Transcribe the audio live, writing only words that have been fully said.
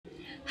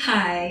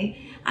Hi,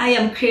 I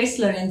am Chris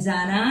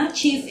Lorenzana,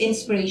 Chief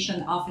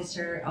Inspiration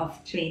Officer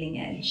of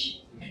TrainingEdge.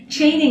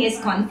 Training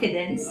is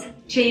confidence.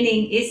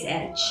 Training is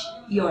edge,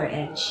 your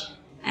edge.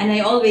 And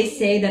I always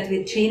say that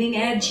with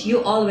TrainingEdge,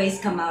 you always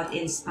come out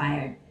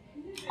inspired.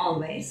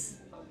 Always.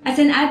 As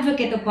an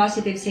advocate of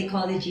positive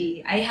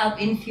psychology, I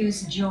help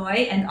infuse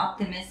joy and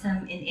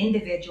optimism in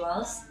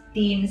individuals,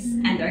 teams,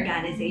 and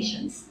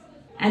organizations.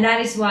 And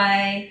that is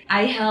why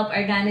I help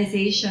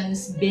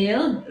organizations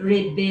build,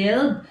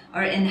 rebuild,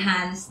 or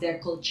enhance their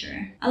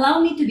culture. Allow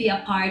me to be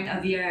a part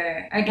of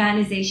your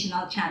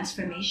organizational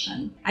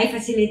transformation. I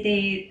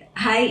facilitate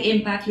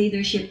high-impact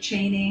leadership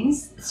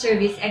trainings,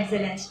 service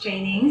excellence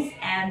trainings,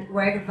 and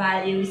work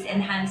values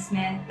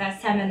enhancement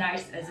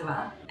seminars as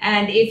well.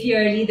 And if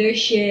your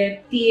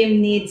leadership team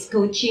needs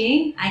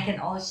coaching, I can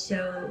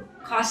also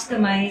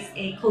customize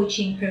a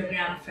coaching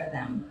program for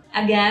them.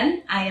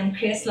 Again, I am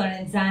Chris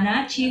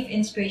Lorenzana, Chief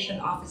Inspiration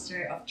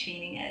Officer of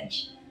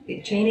TrainingEdge.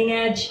 With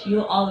TrainingEdge,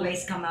 you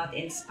always come out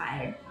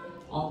inspired.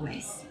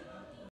 Always.